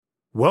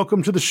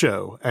Welcome to the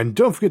show, and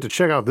don't forget to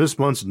check out this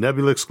month's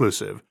Nebula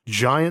exclusive,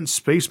 Giant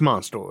Space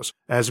Monsters,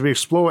 as we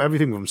explore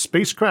everything from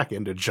space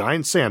kraken to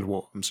giant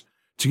sandworms.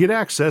 To get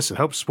access and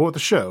help support the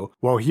show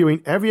while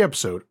hearing every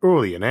episode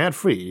early and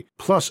ad-free,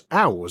 plus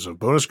hours of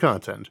bonus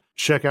content,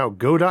 check out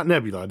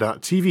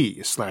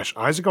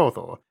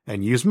go.nebula.tv/IsaacArthur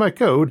and use my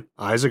code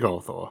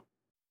IsaacArthur.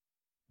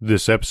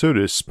 This episode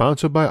is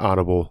sponsored by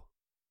Audible.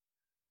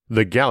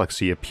 The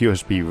galaxy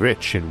appears to be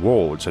rich in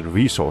rewards and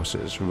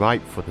resources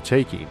ripe for the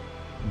taking,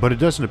 but it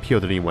doesn't appear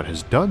that anyone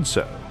has done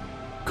so.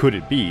 Could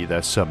it be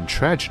that some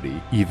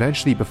tragedy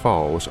eventually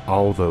befalls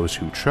all those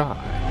who try?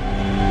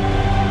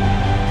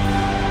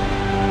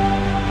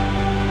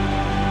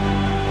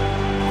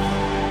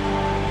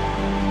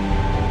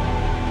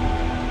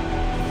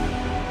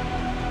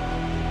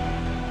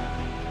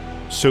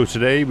 So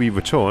today we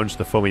return to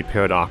the Fermi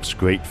Paradox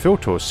Great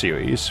Filters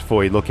series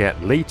for a look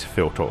at late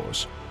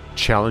filters,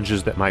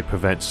 challenges that might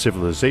prevent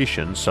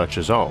civilizations such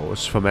as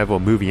ours from ever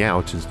moving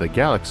out into the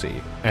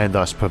galaxy, and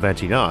thus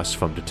preventing us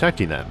from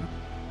detecting them.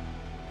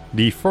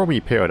 The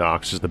Fermi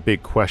Paradox is the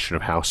big question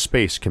of how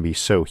space can be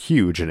so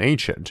huge and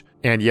ancient,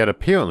 and yet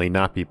apparently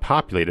not be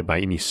populated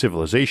by any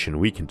civilization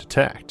we can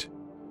detect.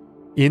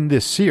 In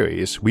this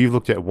series, we've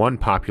looked at one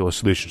popular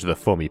solution to the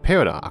Fermi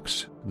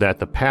Paradox, that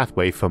the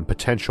pathway from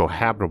potential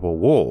habitable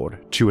world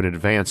to an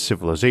advanced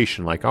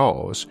civilization like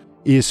ours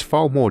is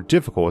far more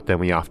difficult than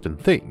we often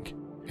think,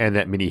 and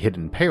that many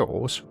hidden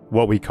perils,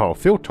 what we call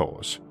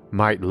filters,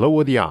 might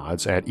lower the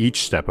odds at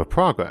each step of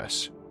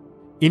progress.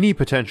 Any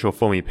potential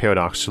Fermi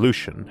Paradox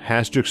solution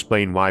has to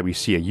explain why we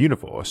see a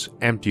universe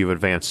empty of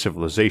advanced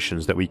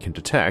civilizations that we can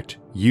detect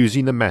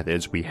using the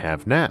methods we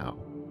have now.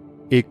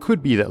 It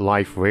could be that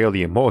life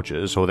rarely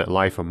emerges, or that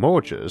life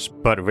emerges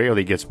but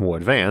rarely gets more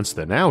advanced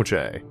than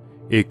algae.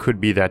 It could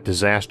be that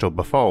disaster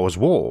befalls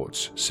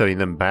worlds, setting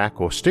them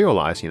back or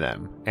sterilizing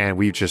them, and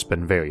we've just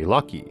been very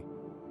lucky.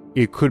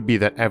 It could be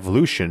that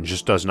evolution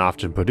just doesn't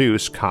often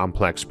produce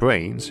complex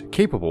brains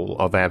capable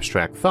of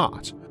abstract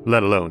thought,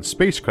 let alone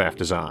spacecraft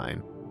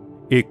design.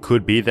 It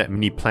could be that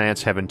many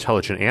planets have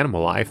intelligent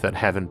animal life that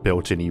haven't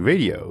built any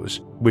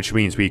radios, which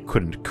means we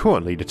couldn't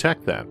currently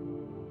detect them.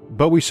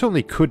 But we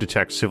certainly could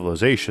detect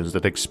civilizations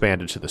that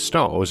expanded to the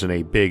stars in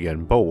a big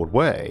and bold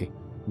way.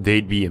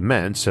 They'd be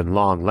immense and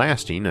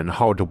long-lasting and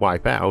hard to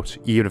wipe out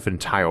even if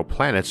entire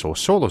planets or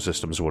solar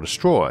systems were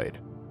destroyed.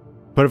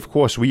 But of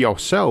course we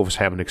ourselves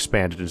haven't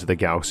expanded into the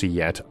galaxy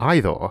yet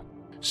either,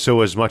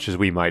 so as much as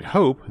we might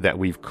hope that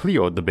we've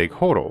cleared the big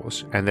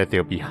hurdles and that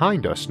they're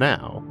behind us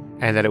now,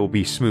 and that it will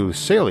be smooth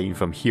sailing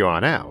from here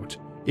on out,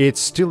 it's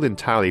still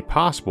entirely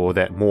possible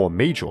that more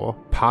major,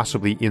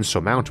 possibly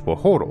insurmountable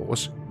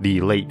hurdles, the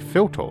late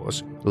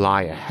filters,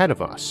 lie ahead of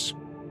us.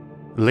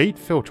 Late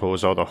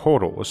filters are the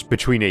hurdles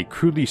between a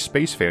crudely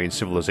spacefaring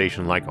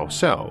civilization like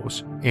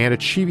ourselves and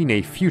achieving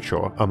a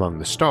future among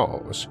the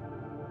stars.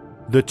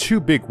 The two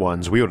big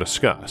ones we'll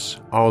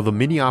discuss are the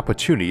many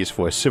opportunities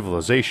for a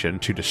civilization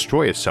to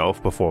destroy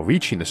itself before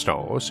reaching the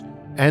stars,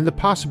 and the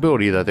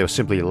possibility that they'll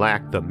simply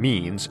lack the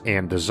means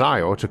and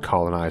desire to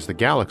colonize the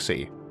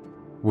galaxy.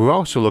 We'll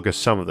also look at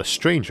some of the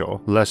stranger,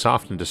 less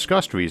often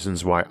discussed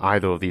reasons why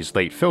either of these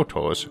late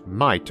filters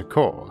might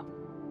occur.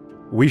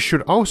 We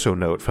should also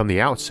note from the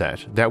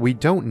outset that we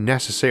don't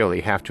necessarily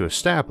have to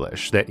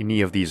establish that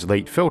any of these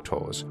late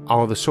filters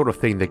are the sort of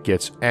thing that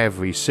gets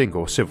every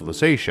single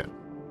civilization,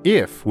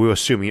 if we're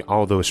assuming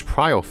all those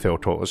prior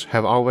filters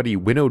have already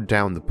winnowed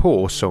down the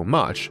pool so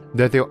much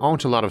that there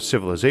aren't a lot of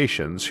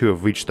civilizations who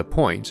have reached the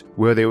point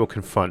where they will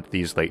confront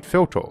these late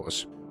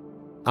filters.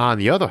 On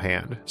the other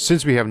hand,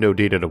 since we have no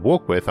data to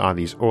work with on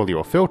these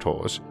earlier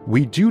filters,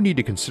 we do need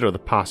to consider the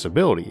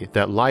possibility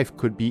that life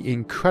could be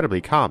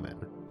incredibly common,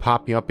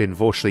 popping up in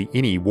virtually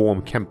any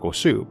warm chemical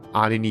soup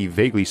on any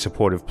vaguely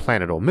supportive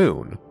planet or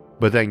moon,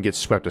 but then gets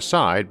swept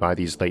aside by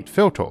these late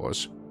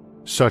filters.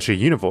 Such a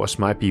universe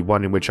might be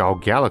one in which our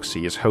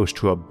galaxy is host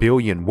to 1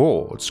 billion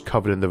worlds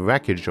covered in the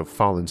wreckage of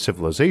fallen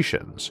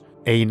civilizations,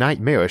 a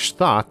nightmarish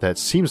thought that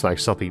seems like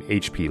something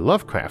H.P.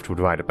 Lovecraft would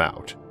write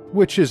about,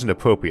 which is an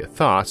appropriate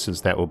thought since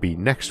that will be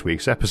next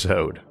week's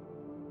episode.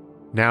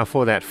 Now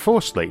for that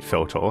first late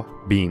filter,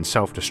 being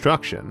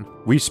self-destruction,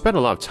 we spent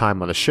a lot of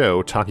time on the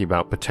show talking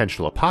about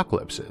potential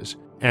apocalypses,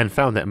 and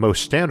found that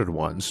most standard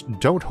ones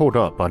don't hold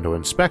up under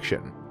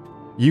inspection.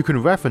 You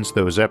can reference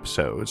those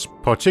episodes,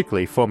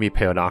 particularly Fermi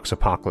Paradox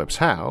Apocalypse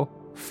How,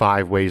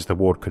 5 Ways the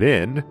World Could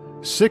End,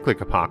 Cyclic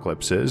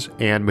Apocalypses,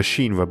 and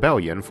Machine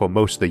Rebellion for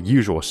most of the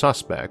usual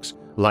suspects,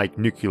 like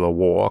nuclear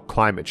war,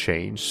 climate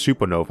change,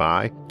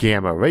 supernovae,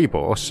 gamma ray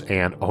bursts,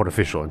 and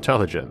artificial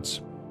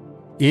intelligence.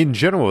 In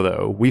general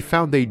though, we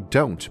found they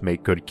don't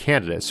make good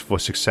candidates for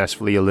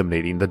successfully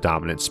eliminating the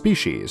dominant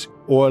species,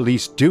 or at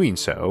least doing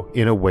so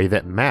in a way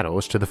that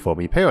matters to the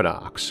Fermi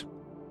Paradox.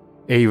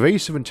 A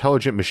race of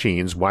intelligent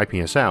machines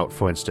wiping us out,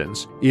 for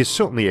instance, is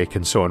certainly a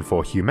concern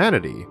for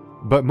humanity,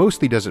 but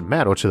mostly doesn't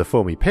matter to the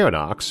Fermi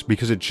Paradox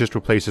because it just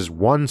replaces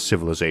one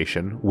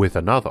civilization with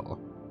another.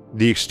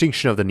 The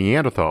extinction of the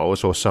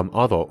Neanderthals or some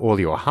other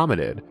earlier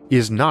hominid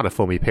is not a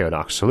Fermi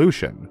Paradox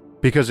solution.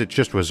 because it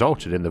just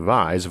resulted in the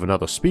rise of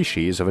another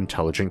species of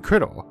intelligent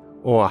critter,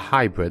 or a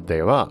hybrid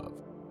thereof.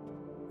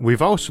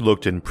 We've also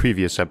looked in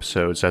previous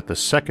episodes at the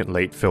second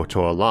late filter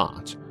a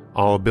lot,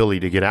 our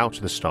ability to get out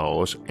to the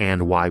stars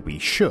and why we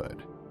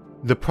should.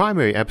 The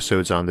primary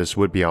episodes on this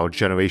would be our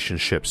Generation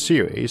Ship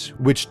series,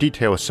 which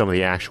details some of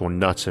the actual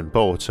nuts and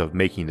bolts of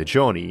making the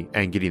journey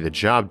and getting the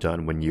job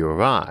done when you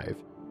arrive.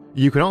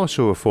 You can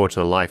also refer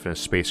to the Life in a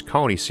Space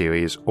Colony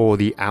series or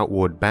the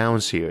Outward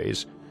Bound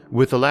series,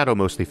 with the latter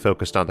mostly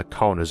focused on the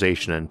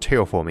colonization and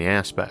terraforming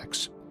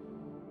aspects.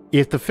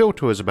 If the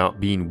filter is about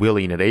being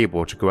willing and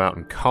able to go out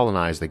and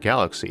colonize the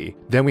galaxy,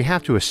 then we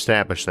have to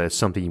establish that it's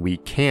something we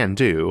can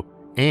do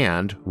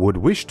and would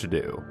wish to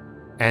do,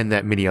 and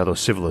that many other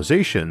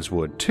civilizations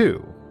would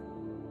too.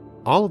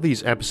 All of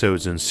these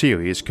episodes and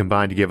series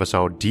combine to give us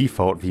our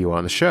default view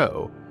on the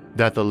show,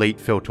 that the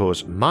late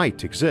filters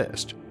might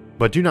exist,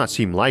 but do not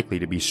seem likely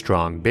to be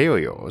strong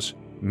barriers.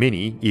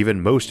 Many,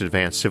 even most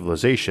advanced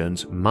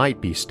civilizations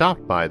might be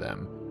stopped by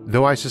them,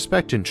 though I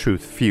suspect in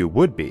truth few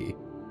would be,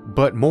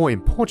 but more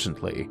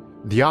importantly,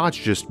 the odds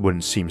just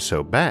wouldn't seem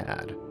so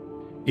bad.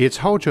 It's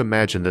hard to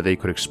imagine that they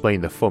could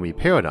explain the Fermi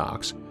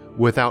paradox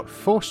without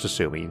first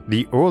assuming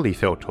the early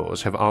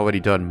filters have already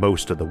done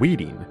most of the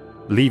weeding,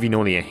 leaving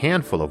only a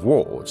handful of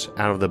worlds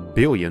out of the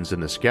billions in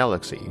this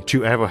galaxy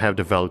to ever have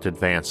developed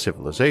advanced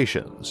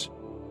civilizations.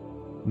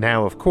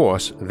 Now, of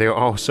course, there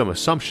are some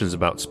assumptions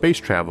about space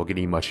travel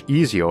getting much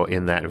easier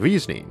in that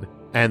reasoning,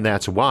 and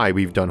that's why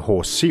we've done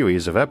whole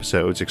series of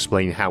episodes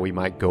explaining how we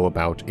might go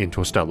about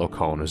interstellar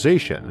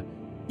colonization,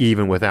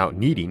 even without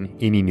needing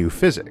any new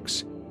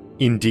physics.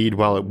 Indeed,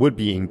 while it would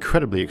be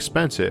incredibly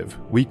expensive,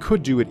 we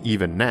could do it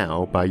even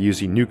now by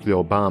using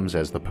nuclear bombs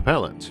as the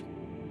propellant.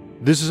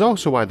 This is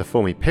also why the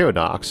Fermi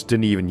paradox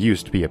didn't even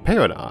used to be a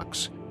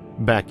paradox.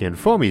 Back in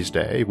Fermi's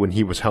day, when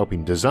he was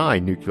helping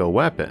design nuclear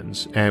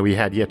weapons, and we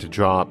had yet to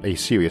draw up a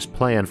serious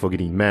plan for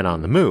getting men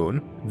on the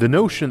moon, the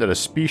notion that a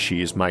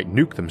species might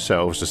nuke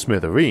themselves to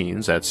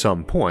smithereens at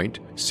some point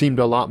seemed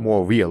a lot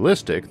more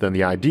realistic than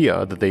the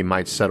idea that they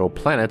might settle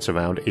planets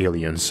around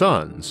alien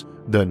suns,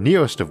 the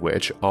nearest of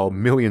which are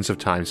millions of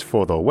times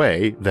further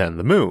away than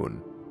the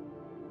moon.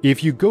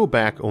 If you go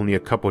back only a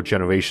couple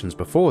generations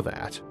before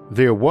that,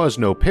 there was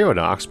no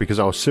paradox because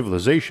our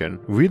civilization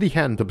really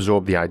hadn't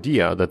absorbed the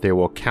idea that there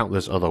were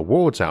countless other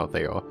worlds out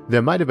there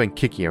that might have been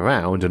kicking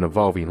around and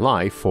evolving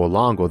life for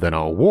longer than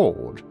our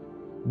world.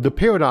 The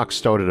paradox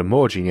started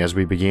emerging as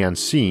we began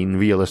seeing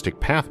realistic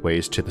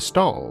pathways to the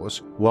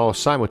stars, while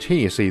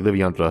simultaneously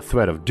living under the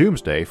threat of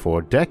doomsday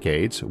for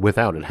decades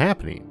without it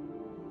happening.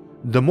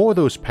 The more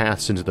those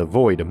paths into the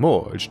void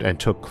emerged and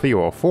took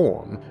clearer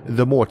form,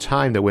 the more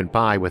time that went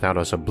by without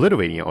us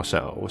obliterating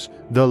ourselves,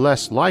 the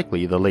less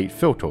likely the late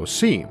filters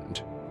seemed.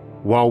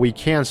 While we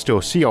can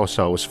still see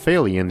ourselves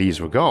failing in these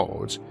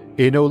regards,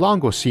 it no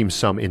longer seems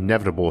some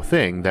inevitable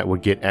thing that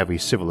would get every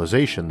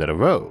civilization that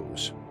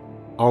arose.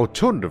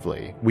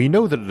 Alternatively, we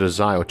know that a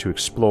desire to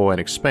explore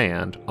and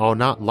expand are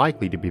not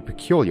likely to be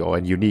peculiar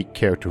and unique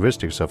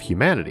characteristics of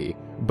humanity,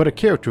 but a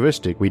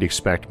characteristic we'd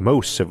expect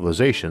most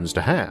civilizations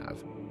to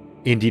have.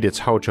 Indeed, it's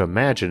hard to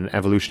imagine an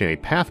evolutionary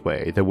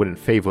pathway that wouldn't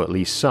favor at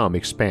least some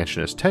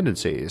expansionist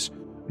tendencies,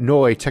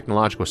 nor a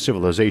technological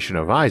civilization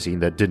arising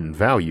that didn't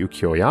value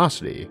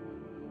curiosity.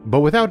 But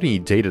without any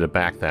data to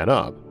back that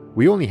up,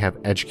 we only have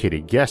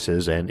educated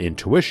guesses and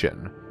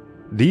intuition.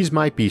 These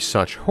might be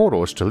such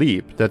hurdles to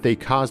leap that they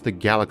cause the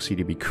galaxy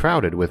to be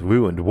crowded with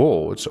ruined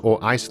worlds or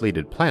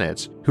isolated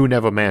planets who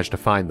never managed to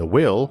find the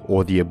will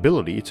or the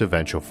ability to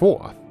venture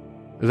forth.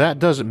 That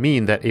doesn't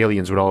mean that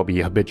aliens would all be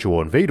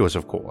habitual invaders,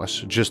 of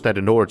course, just that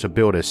in order to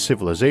build a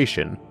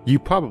civilization, you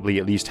probably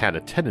at least had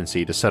a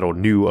tendency to settle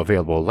new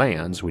available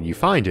lands when you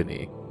find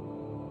any.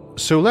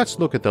 So let's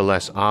look at the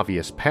less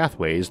obvious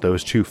pathways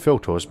those two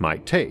filters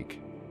might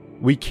take.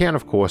 We can,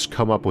 of course,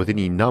 come up with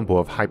any number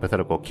of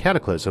hypothetical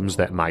cataclysms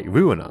that might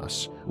ruin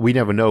us. We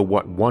never know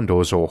what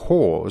wonders or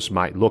horrors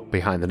might lurk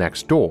behind the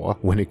next door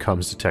when it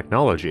comes to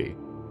technology.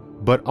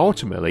 But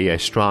ultimately, a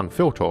strong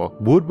filter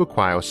would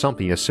require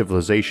something a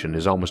civilization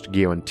is almost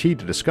guaranteed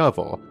to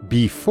discover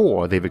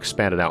before they've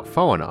expanded out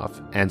far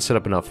enough and set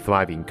up enough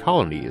thriving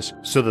colonies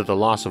so that the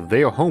loss of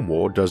their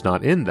homeworld does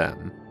not end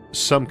them.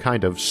 Some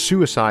kind of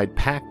suicide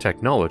pact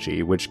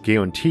technology which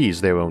guarantees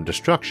their own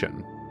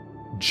destruction.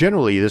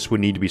 Generally, this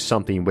would need to be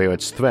something where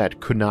its threat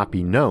could not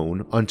be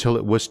known until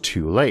it was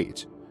too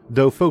late,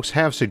 though folks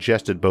have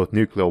suggested both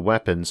nuclear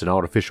weapons and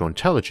artificial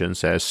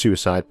intelligence as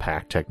suicide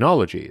pact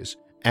technologies,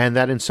 and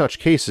that in such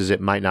cases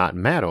it might not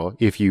matter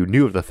if you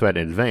knew of the threat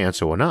in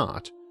advance or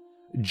not.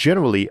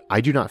 Generally, I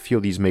do not feel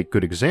these make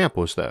good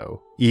examples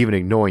though, even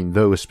ignoring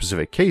those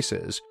specific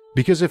cases,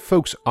 because if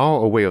folks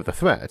are aware of the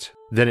threat,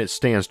 then it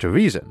stands to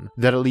reason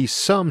that at least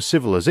some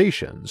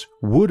civilizations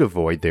would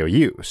avoid their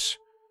use.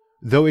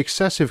 Though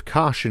excessive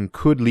caution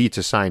could lead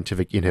to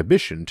scientific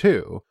inhibition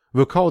too.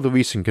 Recall the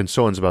recent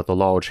concerns about the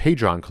Large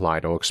Hadron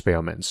Collider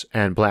experiments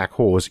and black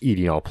holes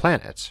eating our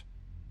planet.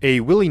 A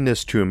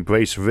willingness to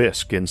embrace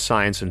risk in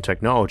science and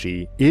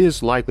technology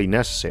is likely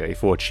necessary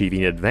for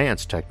achieving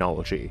advanced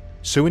technology,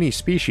 so any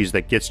species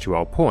that gets to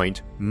our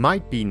point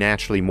might be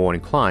naturally more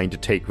inclined to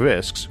take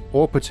risks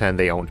or pretend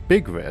they aren't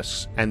big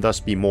risks and thus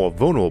be more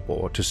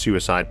vulnerable to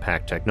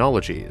suicide-packed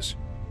technologies.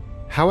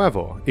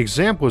 However,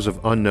 examples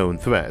of unknown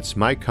threats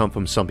might come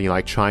from something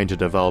like trying to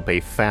develop a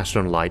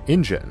faster-than-light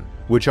engine,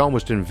 which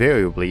almost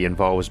invariably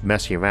involves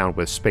messing around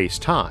with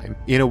space-time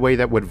in a way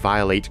that would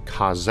violate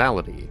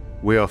causality,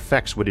 where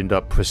effects would end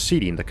up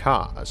preceding the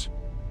cause.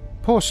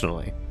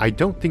 Personally, I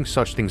don't think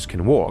such things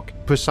can work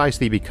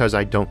precisely because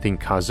I don't think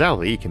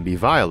causality can be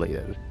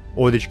violated,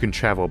 or that you can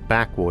travel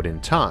backward in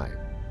time,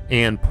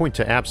 and point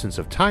to absence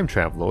of time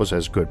travelers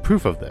as good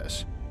proof of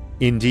this.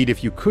 Indeed,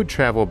 if you could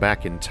travel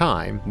back in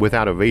time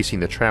without erasing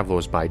the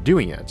travelers by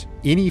doing it,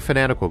 any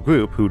fanatical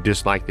group who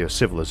disliked their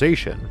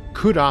civilization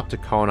could opt to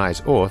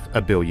colonize Earth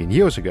a billion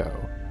years ago,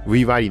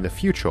 rewriting the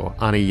future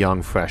on a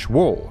young, fresh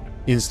world,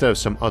 instead of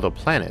some other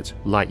planet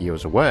light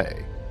years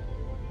away.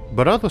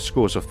 But other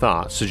schools of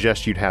thought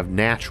suggest you'd have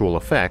natural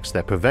effects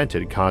that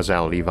prevented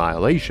causality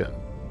violation.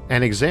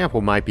 An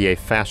example might be a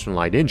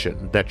faster-than-light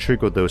engine that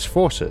triggered those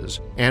forces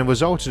and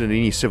resulted in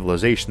any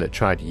civilization that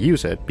tried to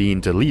use it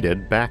being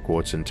deleted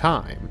backwards in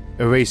time,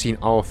 erasing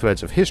all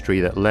threads of history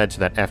that led to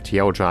that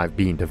FTL drive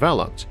being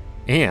developed,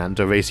 and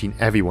erasing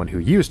everyone who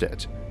used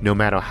it, no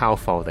matter how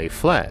far they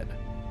fled.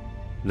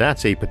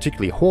 That's a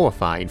particularly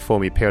horrifying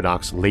Fermi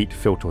paradox late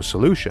filter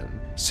solution,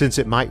 since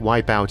it might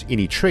wipe out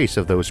any trace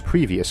of those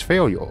previous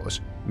failures,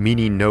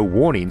 meaning no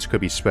warnings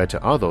could be spread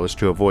to others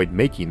to avoid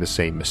making the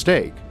same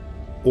mistake,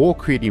 or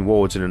creating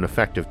worlds in an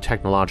effective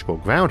technological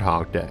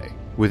Groundhog Day,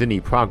 with any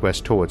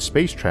progress towards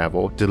space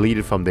travel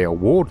deleted from their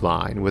world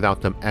line without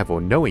them ever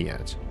knowing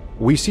it.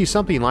 We see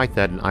something like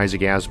that in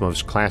Isaac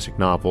Asimov's classic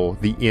novel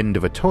The End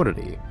of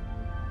Eternity.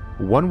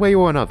 One way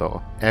or another,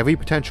 every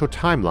potential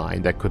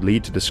timeline that could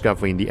lead to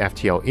discovering the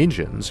FTL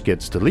engines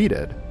gets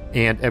deleted,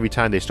 and every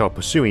time they start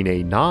pursuing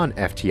a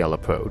non-FTL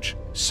approach,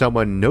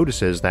 someone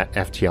notices that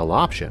FTL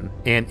option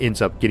and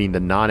ends up getting the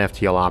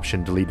non-FTL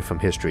option deleted from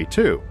history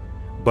too.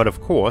 But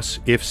of course,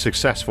 if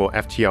successful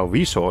FTL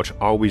research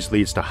always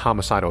leads to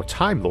homicidal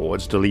Time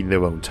Lords deleting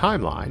their own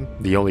timeline,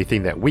 the only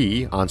thing that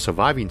we, on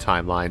surviving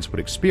timelines, would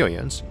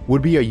experience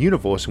would be a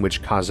universe in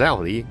which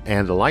causality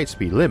and the light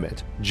speed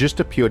limit just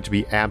appeared to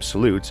be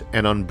absolute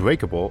and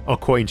unbreakable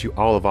according to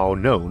all of our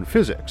known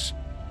physics.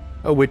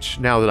 Which,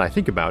 now that I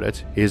think about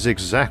it, is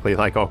exactly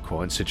like our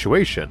current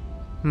situation.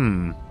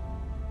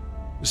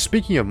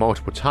 Speaking of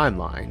multiple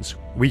timelines,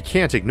 we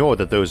can't ignore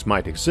that those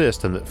might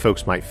exist and that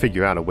folks might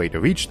figure out a way to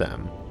reach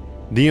them.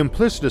 The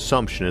implicit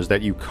assumption is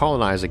that you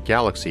colonize a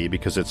galaxy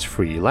because it's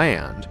free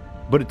land,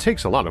 but it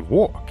takes a lot of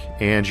work,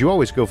 and you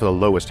always go for the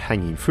lowest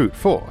hanging fruit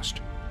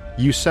first.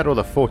 You settle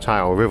the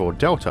fertile river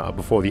delta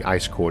before the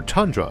ice-cored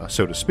tundra,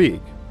 so to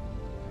speak.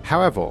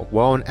 However,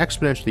 while an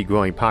exponentially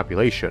growing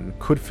population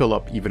could fill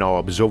up even our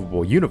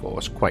observable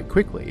universe quite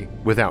quickly,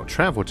 without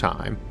travel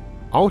time,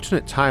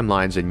 alternate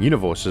timelines and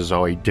universes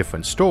are a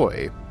different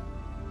story.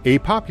 A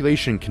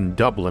population can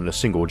double in a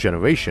single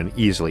generation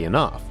easily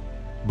enough,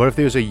 but if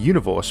there's a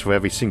universe for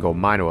every single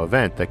minor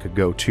event that could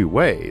go two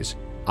ways,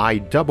 I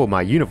double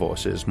my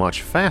universes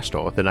much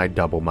faster than I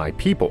double my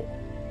people.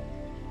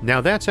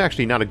 Now that's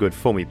actually not a good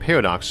Fermi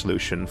paradox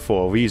solution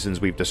for reasons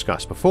we've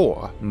discussed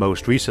before,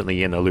 most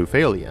recently in Aloof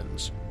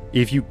Aliens.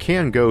 If you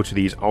can go to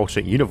these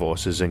alternate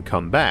universes and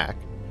come back,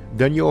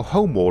 then your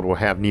homeworld will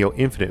have near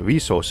infinite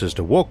resources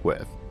to work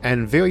with,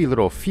 and very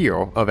little fear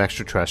of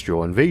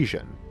extraterrestrial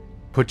invasion,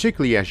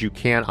 particularly as you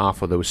can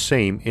offer those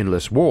same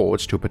endless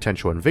worlds to a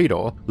potential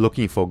invader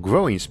looking for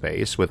growing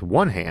space with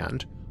one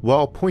hand,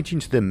 while pointing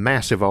to the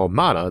massive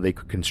armada they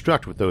could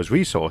construct with those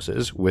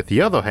resources with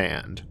the other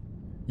hand.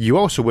 You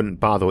also wouldn't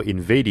bother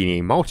invading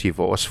a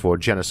multiverse for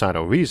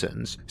genocidal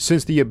reasons,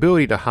 since the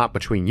ability to hop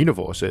between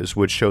universes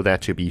would show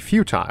that to be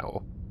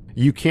futile.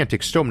 You can't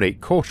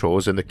exterminate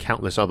cultures in the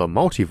countless other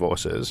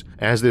multiverses,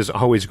 as there's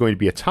always going to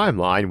be a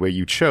timeline where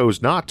you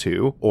chose not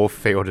to or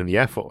failed in the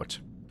effort.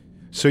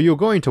 So you're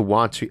going to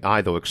want to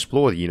either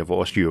explore the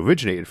universe you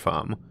originated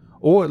from,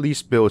 or at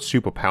least build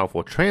super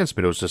powerful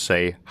transmitters to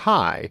say,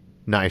 "Hi,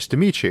 nice to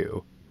meet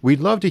you. We'd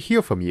love to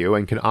hear from you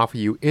and can offer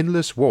you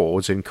endless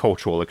worlds in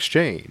cultural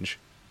exchange.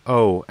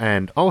 Oh,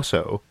 and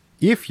also,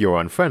 if you're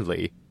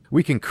unfriendly,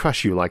 we can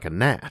crush you like a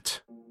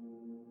gnat."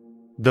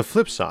 The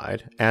flip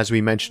side, as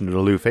we mentioned in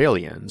Aloof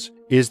Aliens,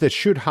 is that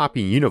should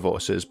hopping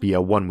universes be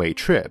a one-way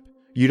trip,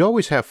 you'd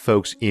always have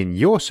folks in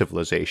your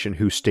civilization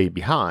who stayed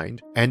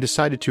behind and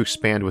decided to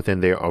expand within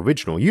their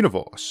original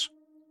universe.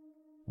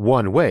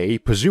 One way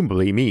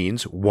presumably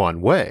means one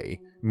way,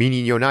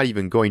 meaning you're not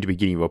even going to be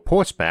getting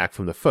reports back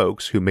from the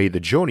folks who made the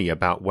journey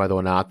about whether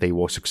or not they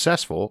were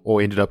successful or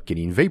ended up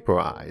getting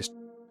vaporized.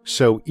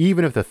 So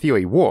even if the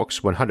theory works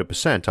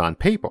 100% on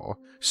paper,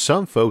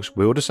 some folks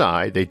will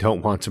decide they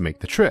don't want to make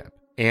the trip,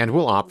 and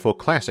will opt for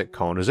classic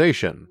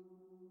colonization.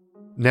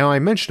 Now, I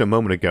mentioned a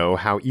moment ago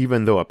how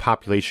even though a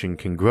population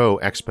can grow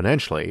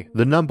exponentially,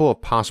 the number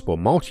of possible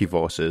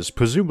multiverses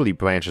presumably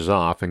branches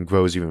off and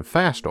grows even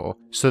faster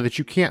so that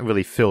you can't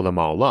really fill them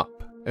all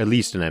up, at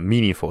least in a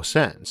meaningful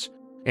sense.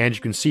 And you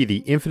can see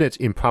the Infinite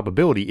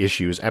Improbability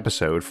Issues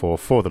episode for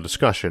further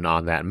discussion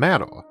on that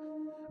matter.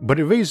 But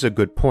it raises a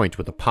good point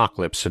with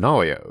apocalypse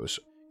scenarios.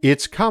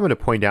 It's common to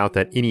point out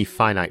that any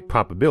finite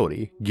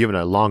probability, given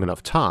a long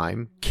enough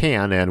time,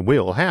 can and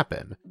will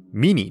happen,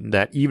 meaning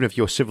that even if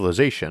your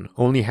civilization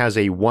only has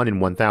a 1 in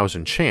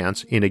 1,000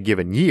 chance in a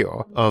given year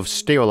of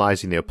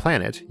sterilizing their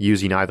planet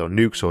using either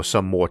nukes or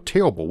some more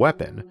terrible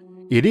weapon,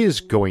 it is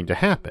going to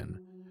happen.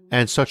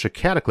 And such a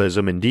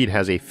cataclysm indeed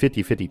has a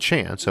 50-50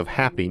 chance of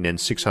happening in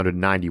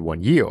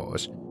 691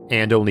 years,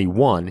 and only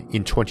 1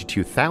 in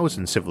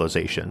 22,000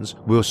 civilizations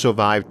will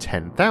survive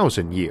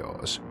 10,000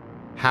 years.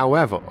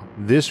 However,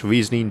 this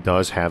reasoning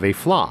does have a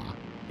flaw.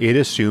 It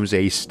assumes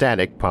a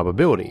static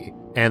probability,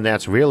 and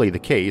that's rarely the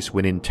case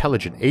when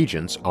intelligent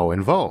agents are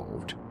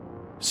involved.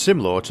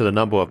 Similar to the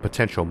number of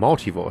potential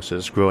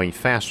multiverses growing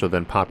faster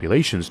than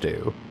populations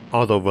do,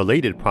 although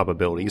related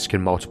probabilities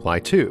can multiply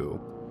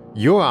too.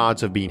 Your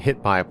odds of being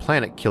hit by a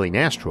planet-killing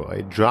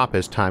asteroid drop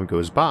as time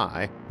goes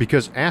by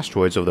because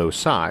asteroids of those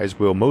size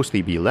will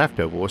mostly be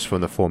leftovers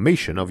from the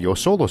formation of your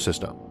solar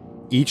system.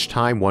 Each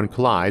time one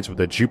collides with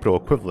a Jupiter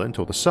equivalent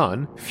or the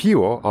Sun,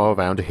 fewer are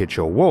around to hit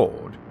your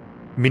world.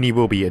 Many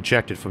will be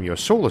ejected from your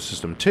solar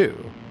system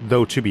too,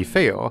 though to be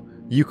fair,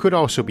 you could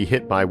also be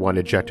hit by one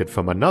ejected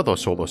from another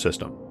solar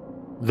system.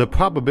 The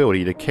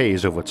probability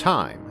decays over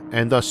time,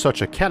 and thus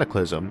such a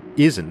cataclysm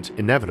isn't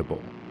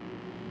inevitable.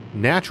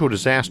 Natural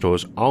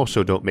disasters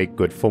also don't make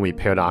good Fermi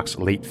paradox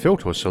late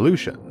filter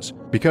solutions,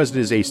 because it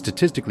is a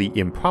statistically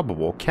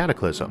improbable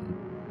cataclysm.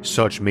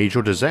 Such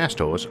major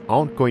disasters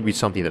aren't going to be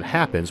something that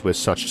happens with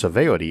such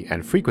severity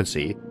and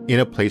frequency in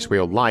a place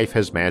where life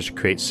has managed to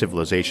create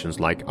civilizations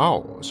like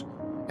ours,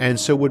 and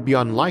so would be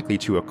unlikely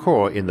to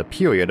occur in the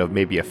period of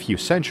maybe a few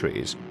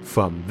centuries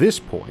from this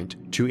point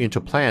to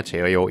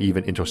interplanetary or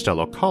even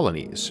interstellar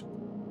colonies.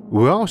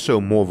 We're also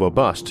more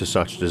robust to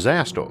such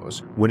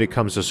disasters, when it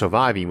comes to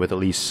surviving with at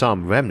least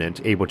some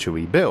remnant able to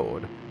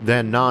rebuild,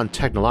 than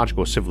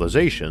non-technological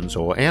civilizations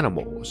or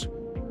animals.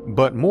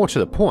 But more to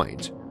the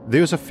point,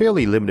 there's a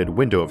fairly limited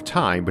window of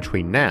time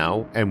between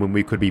now and when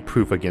we could be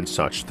proof against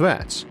such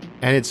threats,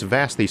 and it's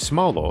vastly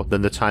smaller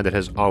than the time that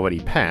has already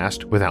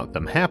passed without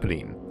them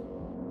happening.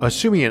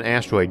 Assuming an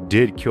asteroid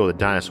did kill the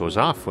dinosaurs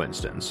off, for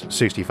instance,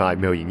 65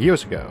 million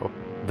years ago,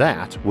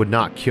 that would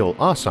not kill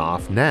us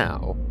off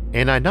now.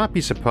 And I'd not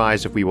be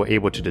surprised if we were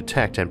able to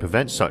detect and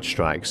prevent such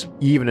strikes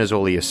even as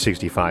early as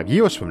 65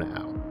 years from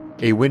now,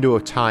 a window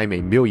of time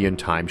a million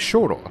times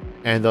shorter,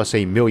 and thus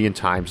a million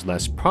times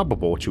less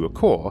probable to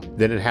occur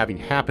than it having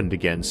happened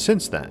again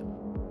since then.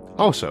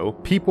 Also,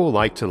 people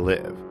like to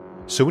live,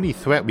 so any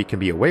threat we can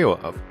be aware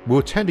of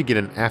will tend to get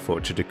an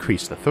effort to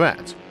decrease the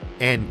threat,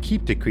 and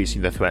keep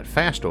decreasing the threat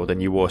faster than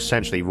you were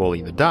essentially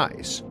rolling the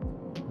dice.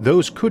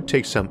 Those could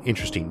take some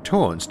interesting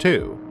turns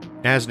too.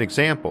 As an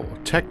example,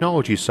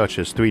 technologies such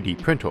as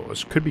 3D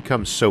printers could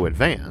become so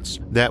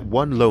advanced that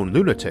one lone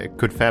lunatic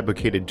could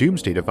fabricate a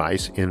doomsday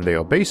device in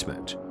their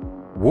basement.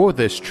 Were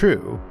this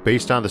true,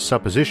 based on the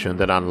supposition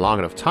that on long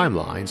enough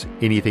timelines,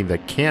 anything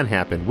that can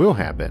happen will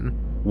happen,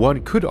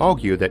 one could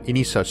argue that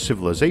any such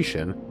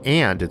civilization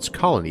and its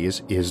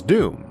colonies is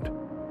doomed.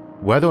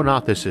 Whether or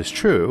not this is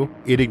true,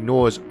 it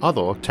ignores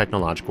other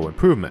technological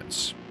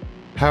improvements.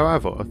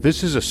 However,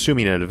 this is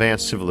assuming an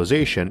advanced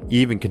civilization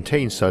even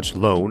contains such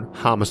lone,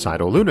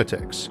 homicidal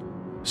lunatics.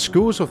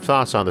 Schools of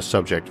thoughts on the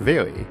subject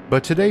vary,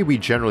 but today we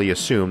generally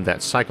assume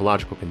that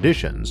psychological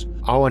conditions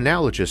are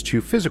analogous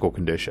to physical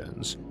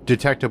conditions,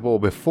 detectable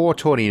before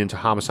turning into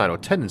homicidal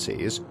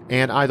tendencies,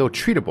 and either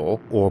treatable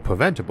or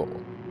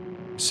preventable.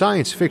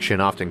 Science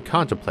fiction often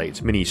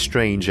contemplates many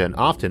strange and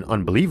often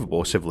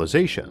unbelievable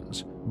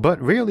civilizations,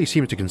 but rarely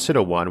seems to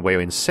consider one where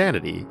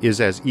insanity is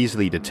as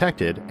easily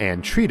detected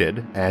and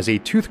treated as a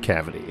tooth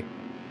cavity.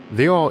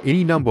 There are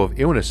any number of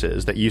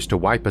illnesses that used to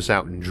wipe us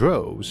out in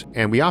droves,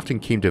 and we often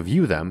came to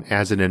view them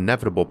as an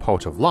inevitable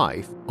part of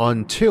life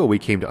until we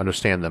came to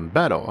understand them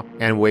better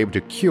and were able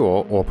to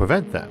cure or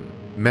prevent them.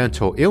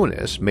 Mental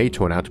illness may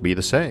turn out to be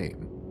the same.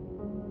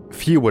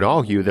 Few would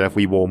argue that if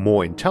we were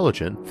more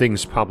intelligent,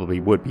 things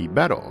probably would be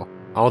better.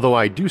 Although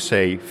I do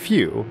say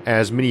few,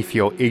 as many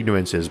feel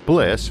ignorance is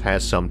bliss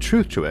has some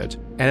truth to it,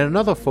 and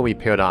another Fermi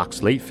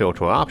paradox late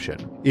filter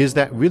option is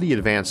that really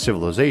advanced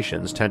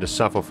civilizations tend to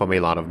suffer from a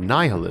lot of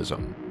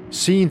nihilism,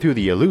 seeing through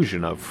the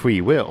illusion of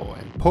free will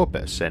and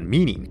purpose and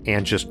meaning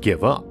and just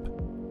give up.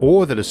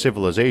 Or that a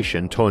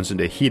civilization turns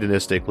into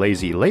hedonistic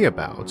lazy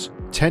layabouts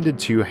tended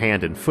to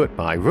hand and foot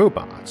by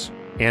robots,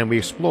 and we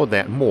explored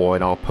that more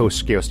in our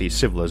post-scarcity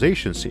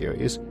civilization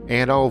series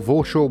and our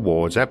virtual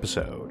worlds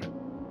episode.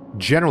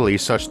 Generally,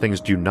 such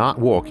things do not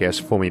work as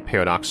Fermi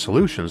paradox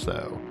solutions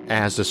though,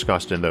 as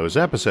discussed in those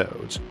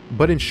episodes,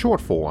 but in short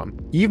form,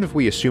 even if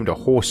we assumed a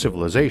whole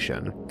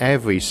civilization,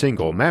 every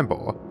single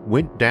member,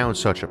 went down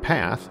such a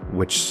path,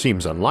 which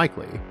seems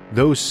unlikely,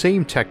 those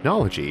same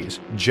technologies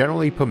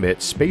generally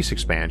permit space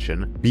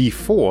expansion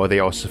before they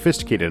are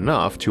sophisticated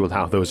enough to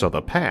allow those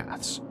other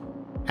paths.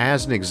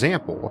 As an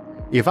example,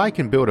 if I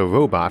can build a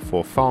robot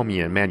for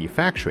farming and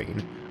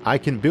manufacturing, I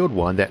can build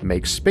one that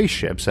makes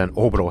spaceships and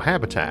orbital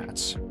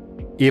habitats.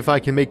 If I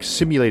can make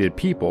simulated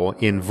people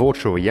in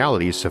virtual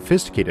reality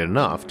sophisticated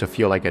enough to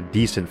feel like a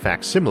decent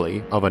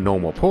facsimile of a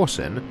normal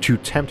person to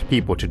tempt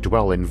people to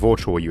dwell in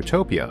virtual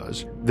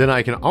utopias, then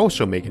I can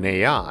also make an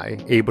AI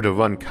able to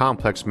run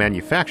complex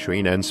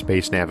manufacturing and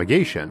space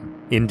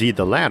navigation. Indeed,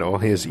 the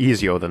latter is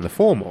easier than the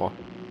former.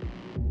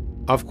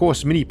 Of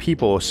course, many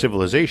people or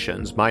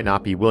civilizations might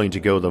not be willing to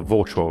go the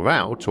virtual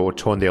route or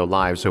turn their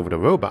lives over to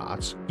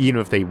robots, even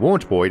if they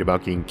weren't worried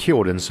about getting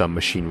killed in some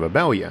machine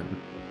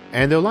rebellion.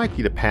 And they're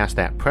likely to pass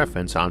that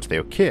preference onto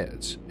their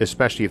kids,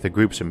 especially if the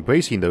groups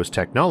embracing those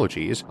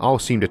technologies all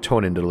seem to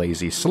turn into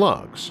lazy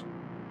slugs.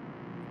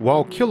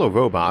 While killer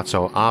robots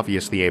are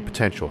obviously a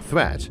potential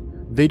threat,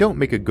 they don't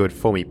make a good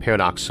Fermi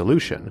paradox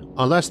solution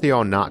unless they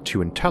are not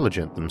too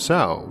intelligent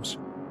themselves.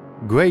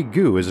 Grey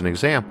goo is an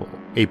example,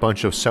 a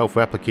bunch of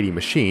self-replicating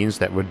machines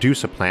that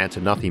reduce a planet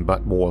to nothing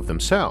but more of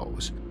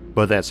themselves,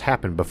 but that's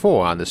happened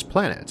before on this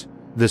planet.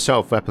 The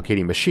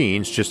self-replicating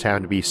machines just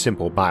happen to be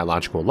simple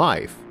biological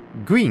life.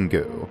 Green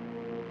goo.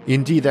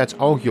 Indeed, that's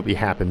arguably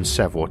happened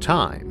several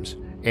times,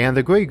 and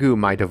the grey goo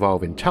might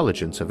evolve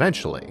intelligence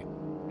eventually.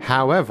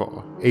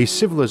 However, a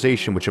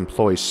civilization which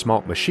employs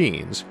smart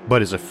machines,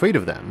 but is afraid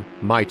of them,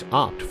 might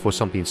opt for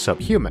something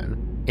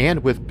subhuman,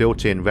 and with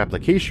built-in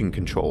replication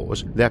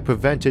controls that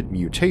prevented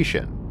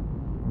mutation.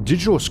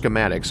 Digital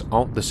schematics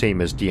aren't the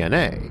same as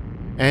DNA,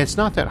 and it's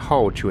not that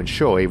hard to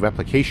ensure a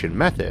replication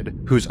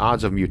method whose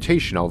odds of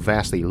mutation are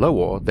vastly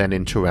lower than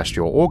in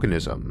terrestrial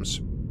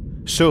organisms.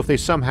 So if they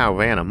somehow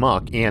ran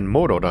amok and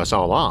murdered us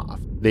all off,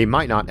 they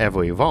might not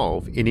ever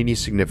evolve in any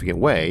significant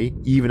way,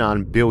 even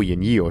on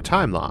billion-year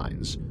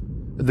timelines.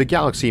 The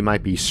galaxy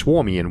might be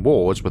swarming in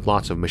wars with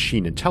lots of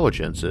machine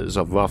intelligences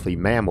of roughly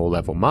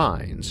mammal-level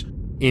minds.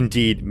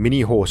 Indeed,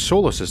 many whole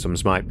solar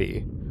systems might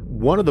be.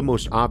 One of the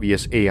most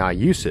obvious AI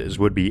uses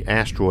would be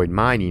asteroid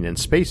mining and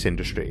space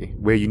industry,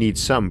 where you need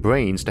some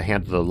brains to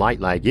handle the light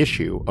lag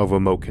issue of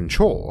remote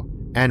control,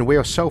 and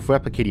where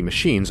self-replicating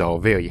machines are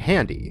very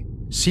handy.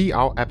 See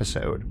our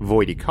episode,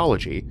 Void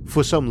Ecology,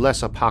 for some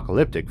less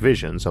apocalyptic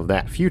visions of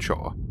that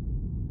future.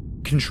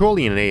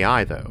 Controlling an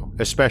AI though,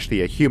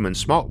 especially a human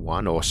smart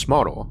one or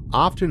smarter,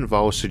 often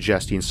involves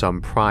suggesting some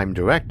prime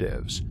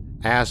directives,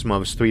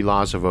 Asimov's 3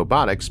 laws of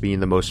robotics being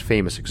the most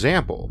famous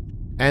example.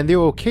 And they're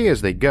okay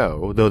as they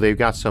go, though they've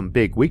got some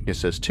big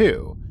weaknesses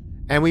too,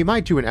 and we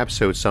might do an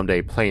episode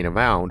someday playing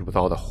around with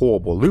all the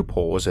horrible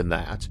loopholes in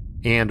that,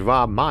 and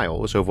Rob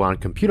Miles over on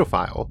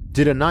Computerphile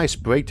did a nice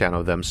breakdown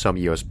of them some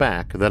years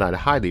back that I'd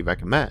highly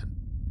recommend.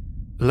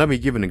 Let me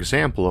give an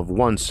example of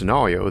one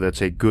scenario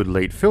that's a good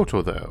late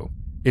filter though.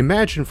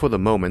 Imagine for the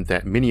moment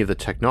that many of the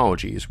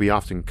technologies we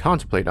often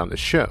contemplate on this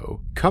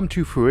show come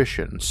to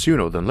fruition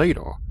sooner than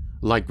later,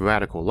 like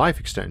radical life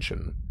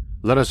extension.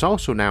 Let us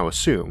also now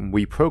assume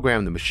we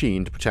program the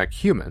machine to protect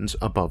humans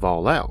above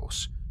all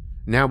else.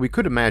 Now we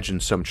could imagine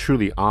some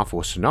truly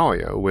awful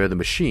scenario where the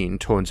machine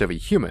turns every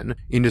human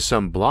into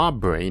some blob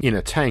brain in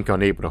a tank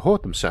unable to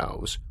hurt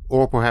themselves,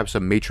 or perhaps a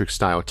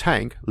Matrix-style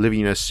tank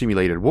living in a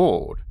simulated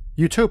world,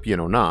 utopian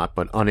or not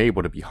but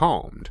unable to be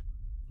harmed.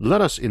 Let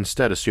us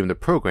instead assume the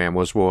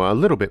programmers were a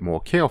little bit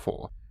more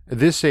careful.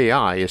 This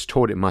AI is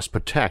told it must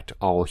protect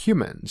all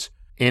humans,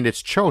 and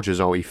its charges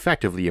are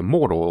effectively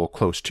immortal or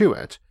close to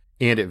it,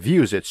 and it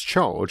views its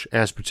charge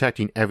as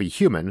protecting every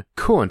human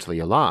currently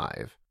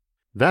alive.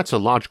 That's a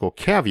logical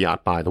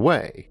caveat, by the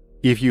way.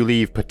 If you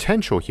leave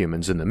potential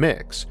humans in the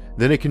mix,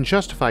 then it can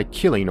justify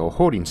killing or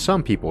hurting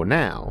some people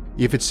now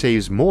if it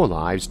saves more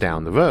lives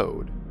down the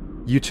road.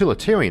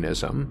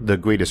 Utilitarianism, the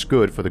greatest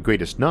good for the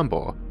greatest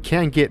number,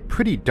 can get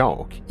pretty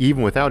dark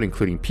even without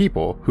including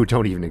people who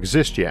don't even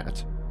exist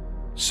yet.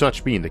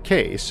 Such being the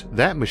case,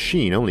 that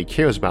machine only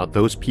cares about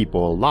those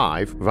people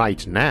alive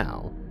right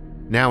now.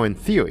 Now in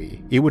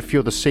theory, it would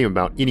feel the same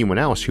about anyone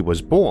else who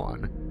was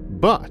born,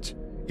 but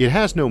it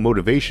has no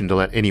motivation to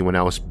let anyone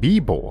else be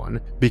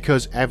born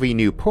because every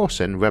new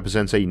person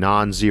represents a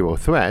non-zero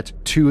threat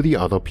to the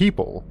other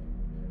people.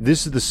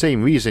 This is the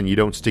same reason you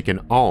don't stick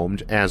an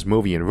armed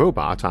Asimovian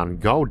robot on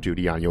guard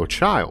duty on your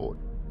child.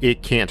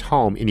 It can't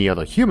harm any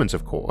other humans,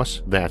 of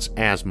course, that's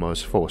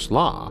Asimov's first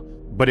law,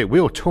 but it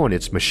will turn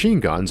its machine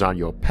guns on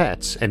your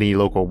pets and any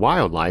local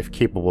wildlife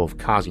capable of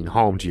causing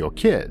harm to your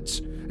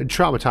kids,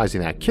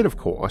 traumatizing that kid of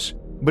course,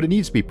 but it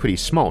needs to be pretty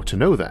smart to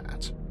know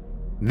that.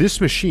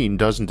 This machine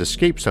doesn't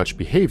escape such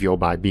behavior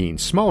by being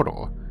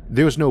smarter.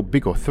 There's no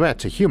bigger threat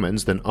to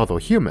humans than other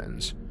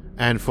humans,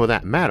 and for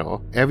that matter,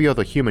 every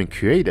other human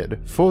created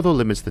further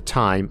limits the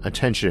time,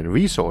 attention, and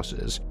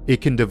resources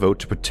it can devote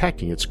to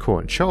protecting its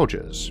current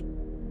charges.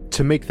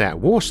 To make that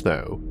worse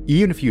though,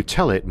 even if you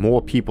tell it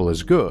more people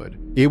is good,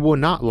 it will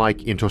not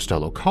like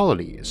interstellar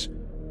colonies,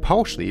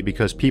 partially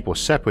because people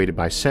separated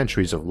by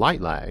centuries of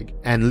light lag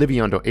and living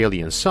under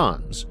alien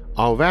suns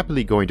are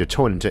rapidly going to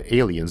turn into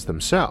aliens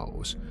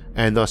themselves,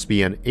 and thus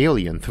be an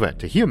alien threat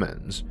to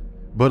humans,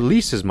 but at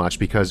least as much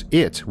because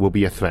it will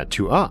be a threat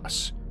to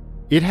us.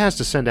 It has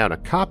to send out a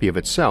copy of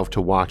itself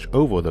to watch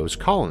over those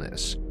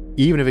colonists.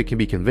 Even if it can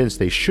be convinced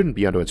they shouldn't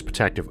be under its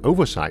protective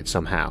oversight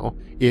somehow,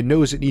 it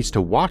knows it needs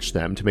to watch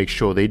them to make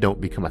sure they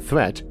don't become a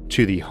threat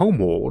to the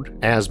homeworld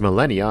as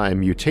millennia and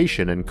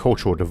mutation and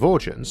cultural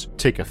divergence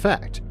take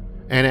effect,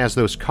 and as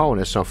those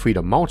colonists are free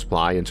to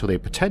multiply until they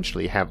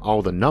potentially have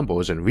all the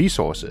numbers and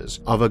resources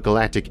of a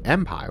galactic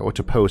empire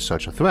to pose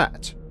such a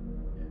threat.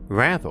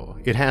 Rather,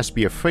 it has to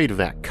be afraid of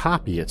that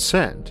copy it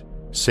sent.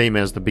 Same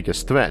as the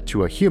biggest threat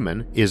to a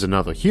human is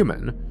another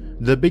human,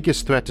 the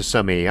biggest threat to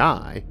some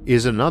AI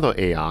is another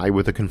AI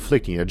with a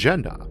conflicting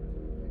agenda.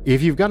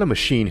 If you've got a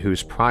machine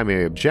whose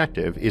primary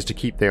objective is to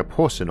keep their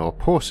person or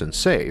persons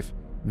safe,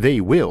 they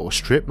will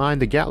strip mine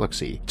the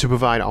galaxy to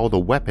provide all the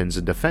weapons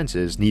and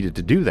defenses needed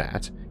to do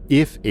that,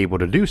 if able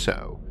to do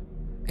so.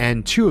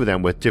 And two of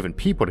them with different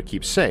people to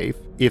keep safe,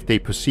 if they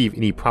perceive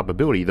any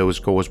probability those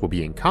goals will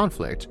be in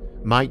conflict,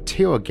 might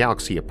tear a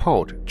galaxy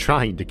apart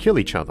trying to kill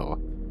each other.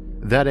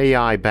 That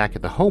AI back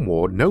at the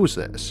homeworld knows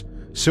this,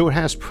 so it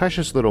has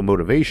precious little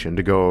motivation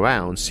to go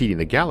around seeding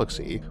the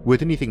galaxy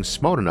with anything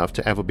smart enough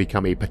to ever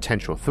become a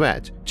potential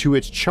threat to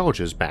its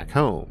charges back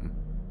home.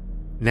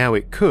 Now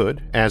it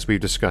could, as we've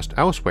discussed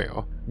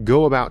elsewhere,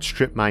 go about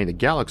strip mining the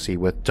galaxy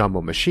with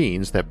dumber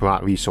machines that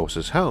brought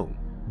resources home,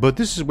 but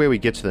this is where we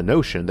get to the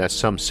notion that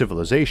some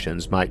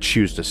civilizations might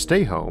choose to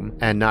stay home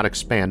and not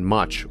expand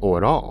much or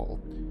at all.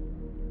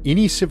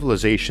 Any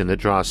civilization that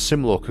draws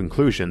similar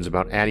conclusions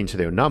about adding to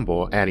their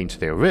number, adding to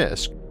their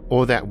risk,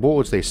 or that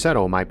worlds they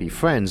settle might be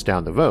friends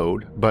down the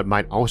road, but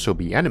might also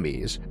be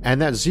enemies, and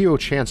that zero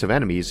chance of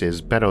enemies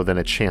is better than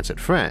a chance at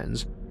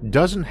friends,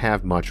 doesn't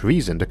have much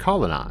reason to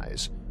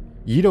colonize.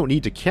 You don't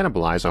need to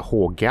cannibalize a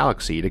whole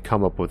galaxy to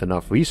come up with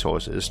enough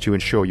resources to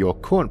ensure your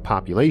current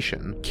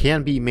population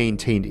can be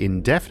maintained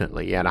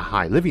indefinitely at a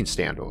high living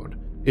standard,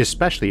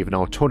 especially if an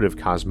alternative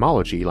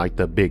cosmology like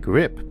the Big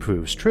Rip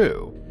proves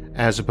true,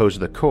 as opposed to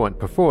the current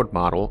preferred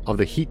model of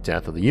the heat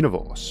death of the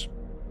universe.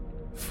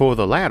 For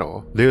the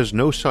latter, there's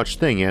no such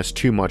thing as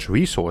too much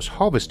resource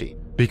harvesting,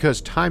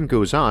 because time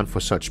goes on for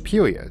such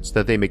periods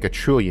that they make 1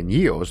 trillion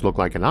years look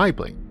like an eye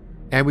blink,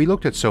 and we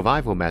looked at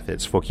survival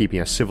methods for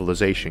keeping a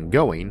civilization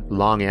going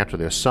long after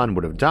their sun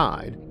would have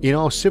died in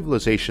all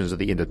Civilizations of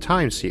the End of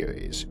Time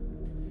series.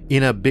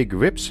 In a Big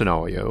Rip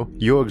scenario,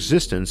 your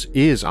existence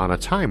is on a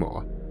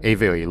timer, a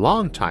very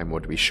long timer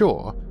to be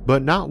sure,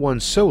 but not one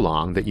so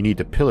long that you need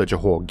to pillage a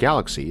whole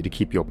galaxy to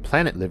keep your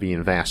planet living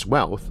in vast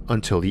wealth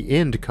until the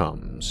end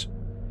comes.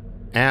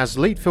 As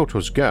late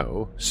filters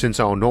go, since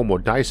our normal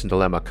Dyson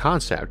dilemma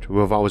concept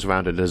revolves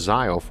around a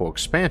desire for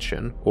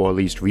expansion, or at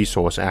least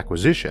resource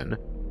acquisition,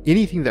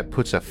 anything that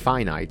puts a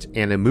finite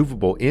and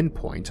immovable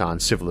endpoint on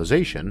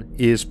civilization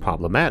is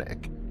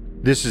problematic.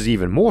 This is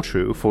even more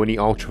true for any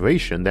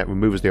alteration that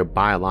removes their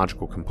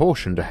biological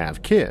compulsion to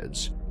have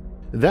kids.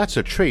 That's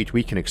a trait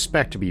we can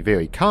expect to be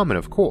very common,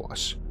 of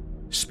course.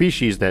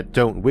 Species that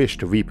don't wish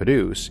to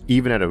reproduce,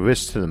 even at a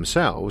risk to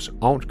themselves,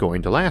 aren't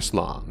going to last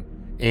long,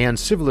 and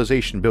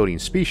civilization-building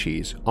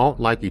species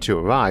aren't likely to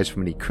arise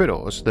from any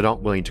critters that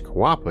aren't willing to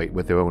cooperate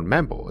with their own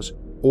members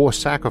or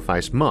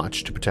sacrifice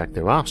much to protect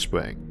their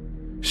offspring.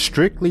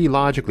 Strictly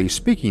logically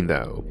speaking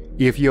though,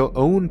 if your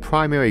own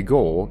primary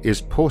goal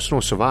is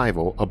personal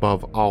survival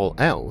above all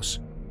else,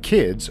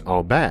 kids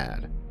are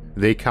bad.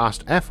 They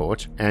cost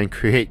effort and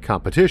create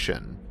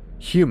competition.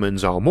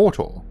 Humans are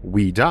mortal,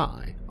 we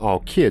die,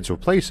 our kids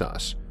replace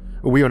us.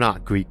 We are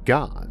not Greek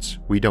gods,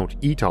 we don't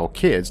eat our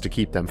kids to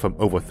keep them from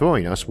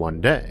overthrowing us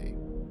one day.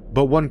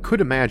 But one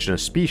could imagine a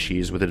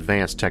species with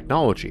advanced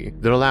technology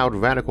that allowed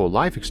radical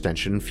life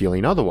extension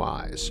feeling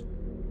otherwise.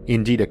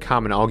 Indeed, a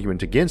common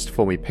argument against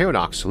Fermi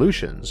paradox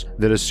solutions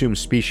that assume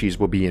species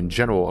will be in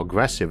general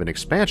aggressive and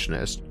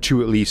expansionist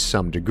to at least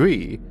some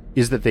degree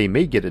is that they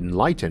may get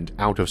enlightened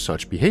out of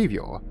such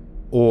behavior,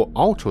 or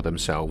alter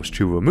themselves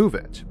to remove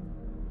it.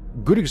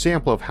 Good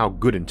example of how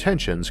good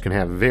intentions can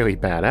have very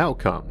bad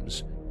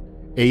outcomes.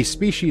 A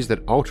species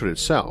that altered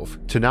itself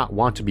to not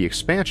want to be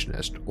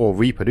expansionist or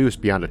reproduce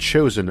beyond a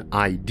chosen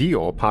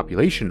ideal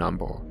population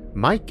number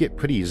might get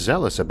pretty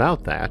zealous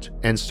about that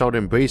and start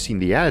embracing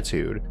the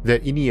attitude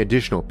that any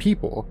additional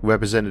people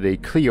represented a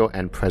clear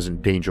and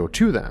present danger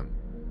to them,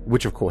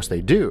 which of course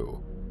they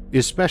do,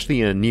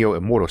 especially in a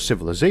near-immortal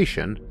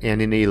civilization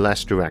and in a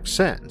less direct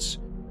sense.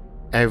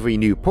 Every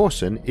new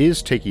person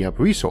is taking up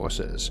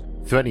resources,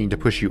 threatening to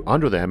push you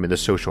under them in the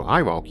social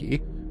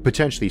hierarchy,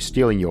 potentially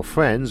stealing your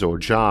friends or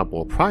job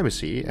or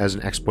primacy as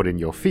an expert in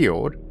your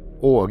field,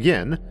 or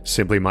again,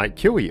 simply might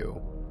kill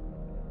you.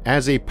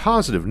 As a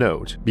positive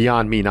note,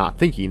 beyond me not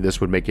thinking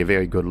this would make a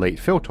very good late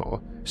filter,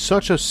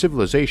 such a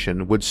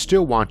civilization would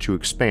still want to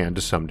expand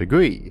to some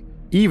degree,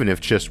 even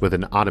if just with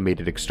an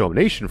automated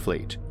extermination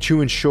fleet,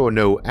 to ensure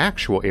no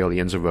actual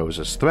aliens arose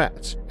as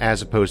threats,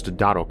 as opposed to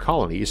daughter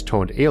colonies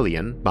turned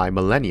alien by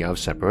millennia of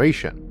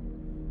separation.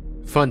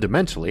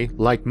 Fundamentally,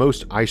 like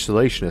most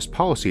isolationist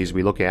policies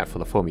we look at for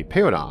the Fermi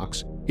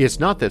paradox, It's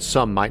not that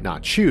some might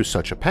not choose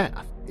such a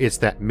path, it's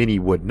that many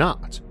would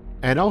not,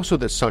 and also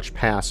that such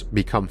paths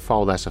become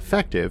far less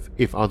effective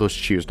if others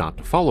choose not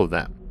to follow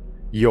them.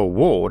 Your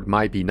world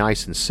might be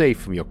nice and safe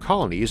from your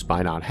colonies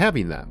by not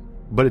having them,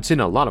 but it's in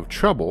a lot of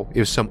trouble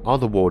if some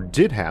other world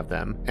did have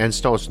them and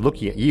starts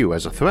looking at you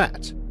as a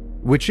threat,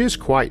 which is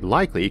quite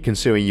likely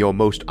considering your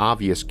most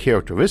obvious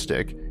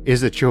characteristic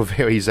is that you're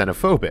very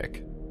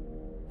xenophobic.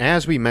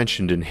 As we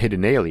mentioned in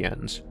Hidden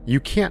Aliens, you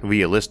can't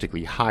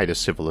realistically hide a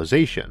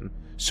civilization,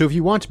 so if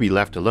you want to be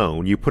left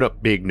alone, you put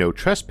up big no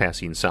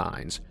trespassing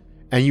signs,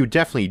 and you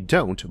definitely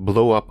don't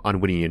blow up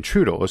unwitting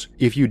intruders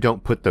if you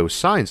don't put those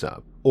signs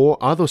up, or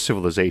other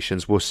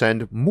civilizations will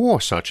send more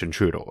such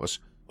intruders,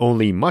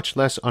 only much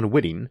less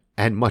unwitting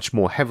and much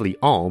more heavily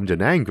armed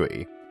and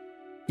angry.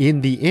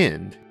 In the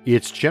end,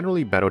 it's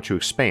generally better to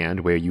expand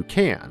where you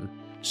can,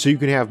 so you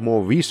can have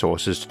more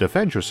resources to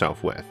defend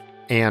yourself with,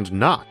 and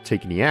not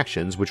take any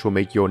actions which will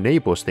make your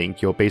neighbors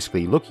think you're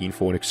basically looking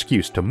for an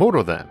excuse to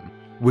murder them,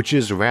 which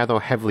is rather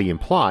heavily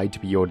implied to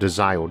be your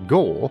desired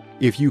goal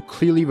if you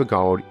clearly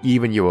regard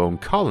even your own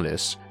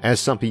colonists as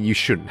something you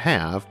shouldn't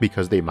have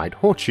because they might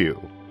hurt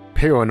you.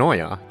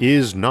 Paranoia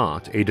is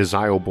not a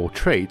desirable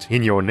trait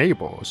in your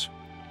neighbors.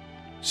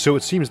 So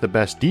it seems the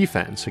best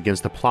defense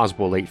against the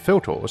plausible late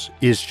filters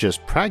is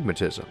just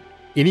pragmatism.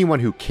 Anyone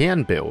who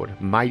can build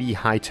mighty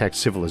high-tech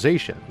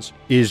civilizations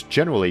is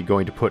generally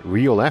going to put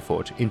real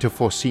effort into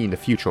foreseeing the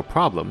future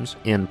problems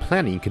and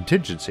planning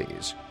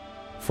contingencies.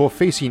 For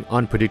facing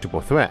unpredictable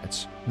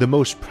threats, the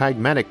most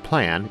pragmatic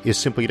plan is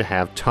simply to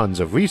have tons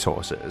of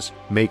resources,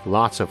 make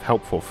lots of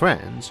helpful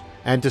friends,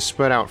 and to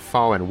spread out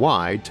far and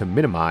wide to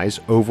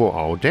minimize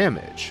overall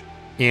damage.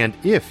 And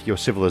if your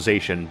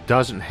civilization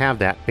doesn't have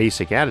that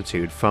basic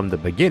attitude from the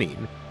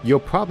beginning, you're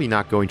probably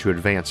not going to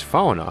advance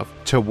far enough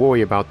to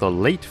worry about the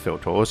late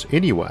filters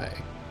anyway.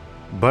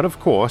 But of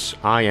course,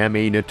 I am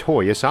a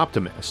notorious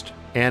optimist,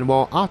 and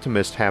while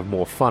optimists have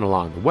more fun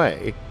along the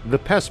way, the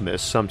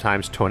pessimists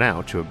sometimes turn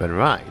out to have been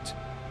right.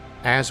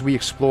 As we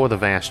explore the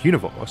vast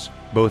universe,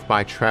 both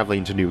by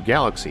traveling to new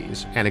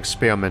galaxies and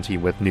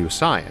experimenting with new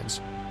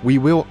science, we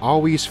will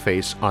always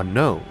face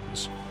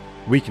unknowns.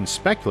 We can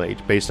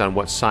speculate based on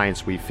what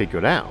science we've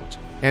figured out,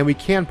 and we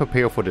can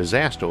prepare for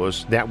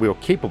disasters that we're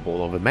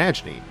capable of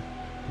imagining.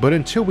 But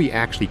until we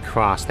actually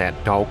cross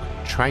that dark,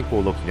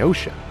 tranquil-looking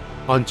ocean,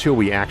 until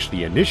we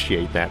actually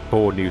initiate that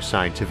bold new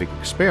scientific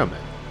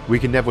experiment, we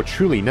can never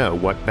truly know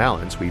what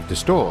balance we've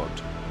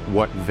disturbed,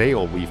 what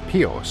veil we've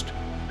pierced,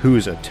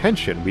 whose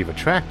attention we've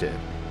attracted,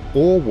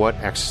 or what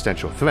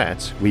existential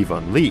threats we've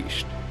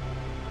unleashed.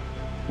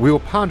 We'll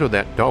ponder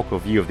that darker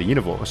view of the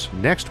universe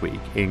next week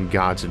in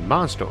Gods and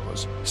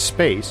Monsters,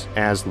 Space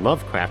as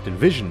Lovecraft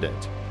Envisioned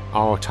It,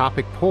 our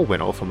topic poll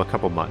winner from a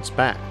couple months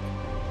back.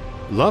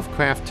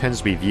 Lovecraft tends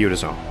to be viewed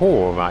as a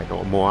horror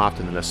writer more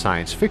often than a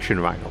science fiction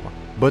writer,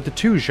 but the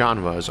two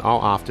genres are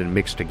often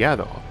mixed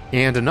together,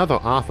 and another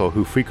author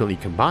who frequently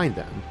combined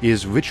them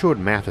is Richard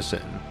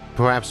Matheson,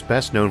 perhaps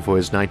best known for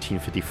his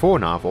 1954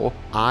 novel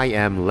I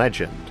Am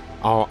Legend,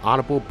 our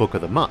Audible Book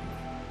of the Month.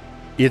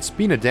 It's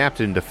been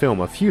adapted into film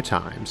a few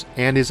times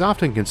and is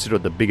often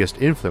considered the biggest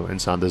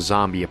influence on the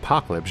zombie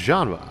apocalypse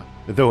genre,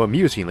 though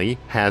amusingly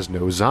has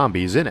no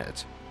zombies in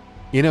it.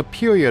 In a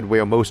period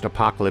where most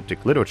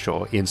apocalyptic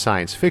literature in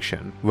science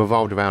fiction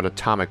revolved around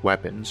atomic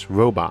weapons,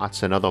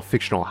 robots, and other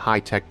fictional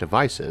high-tech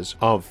devices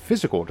of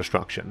physical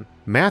destruction,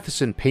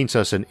 Matheson paints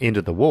us an end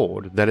of the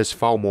world that is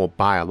far more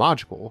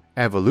biological,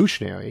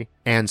 evolutionary,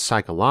 and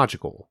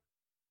psychological.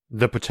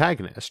 The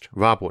protagonist,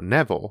 Robert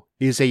Neville,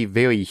 is a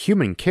very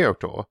human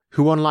character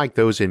who, unlike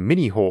those in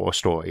many horror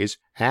stories,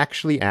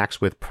 actually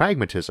acts with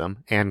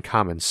pragmatism and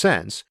common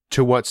sense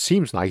to what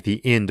seems like the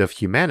end of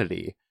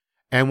humanity.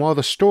 And while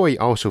the story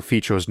also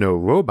features no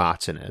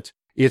robots in it,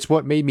 it's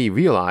what made me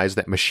realize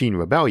that machine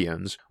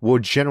rebellions were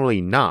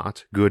generally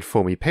not good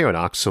Fermi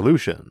paradox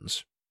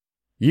solutions.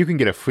 You can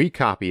get a free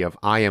copy of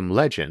I Am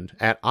Legend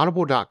at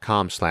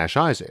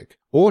audible.com/Isaac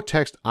or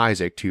text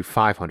Isaac to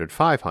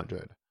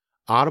 500-500.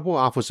 Audible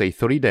offers a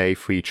 30-day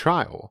free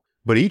trial,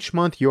 but each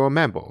month you're a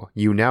member,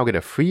 you now get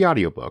a free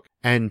audiobook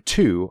and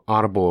 2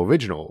 Audible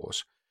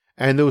originals,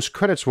 and those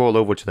credits roll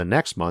over to the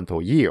next month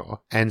or year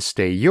and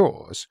stay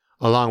yours,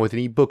 along with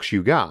any books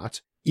you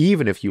got,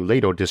 even if you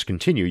later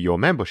discontinue your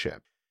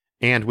membership.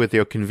 And with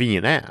their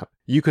convenient app,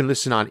 you can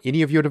listen on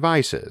any of your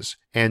devices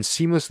and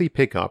seamlessly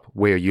pick up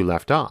where you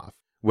left off,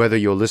 whether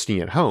you're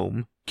listening at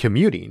home,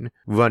 commuting,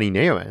 running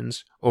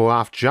errands, or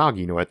off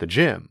jogging or at the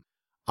gym.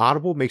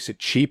 Audible makes it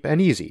cheap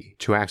and easy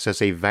to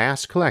access a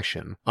vast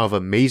collection of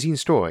amazing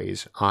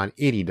stories on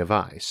any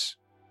device.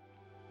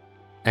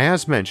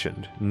 As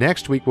mentioned,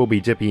 next week we'll be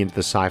dipping into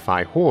the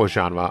sci-fi horror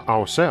genre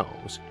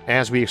ourselves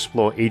as we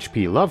explore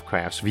H.P.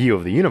 Lovecraft's view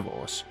of the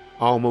universe,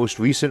 our most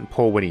recent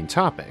poll-winning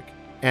topic,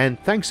 and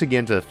thanks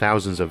again to the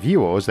thousands of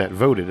viewers that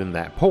voted in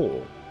that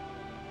poll.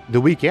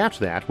 The week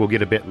after that we'll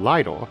get a bit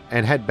lighter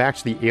and head back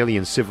to the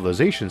Alien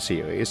Civilization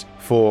series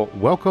for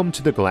Welcome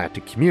to the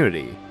Galactic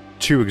Community,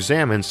 to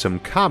examine some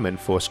common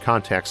forced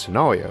contact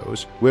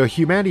scenarios where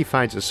humanity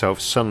finds itself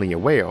suddenly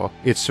aware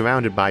it's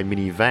surrounded by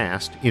many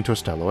vast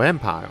interstellar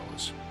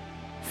empires.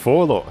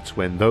 For alerts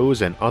when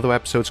those and other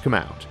episodes come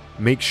out,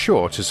 make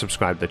sure to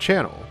subscribe to the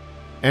channel.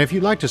 And if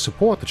you'd like to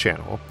support the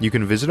channel, you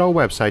can visit our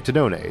website to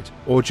donate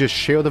or just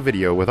share the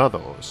video with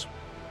others.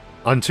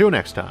 Until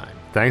next time,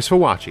 thanks for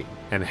watching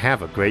and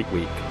have a great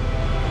week.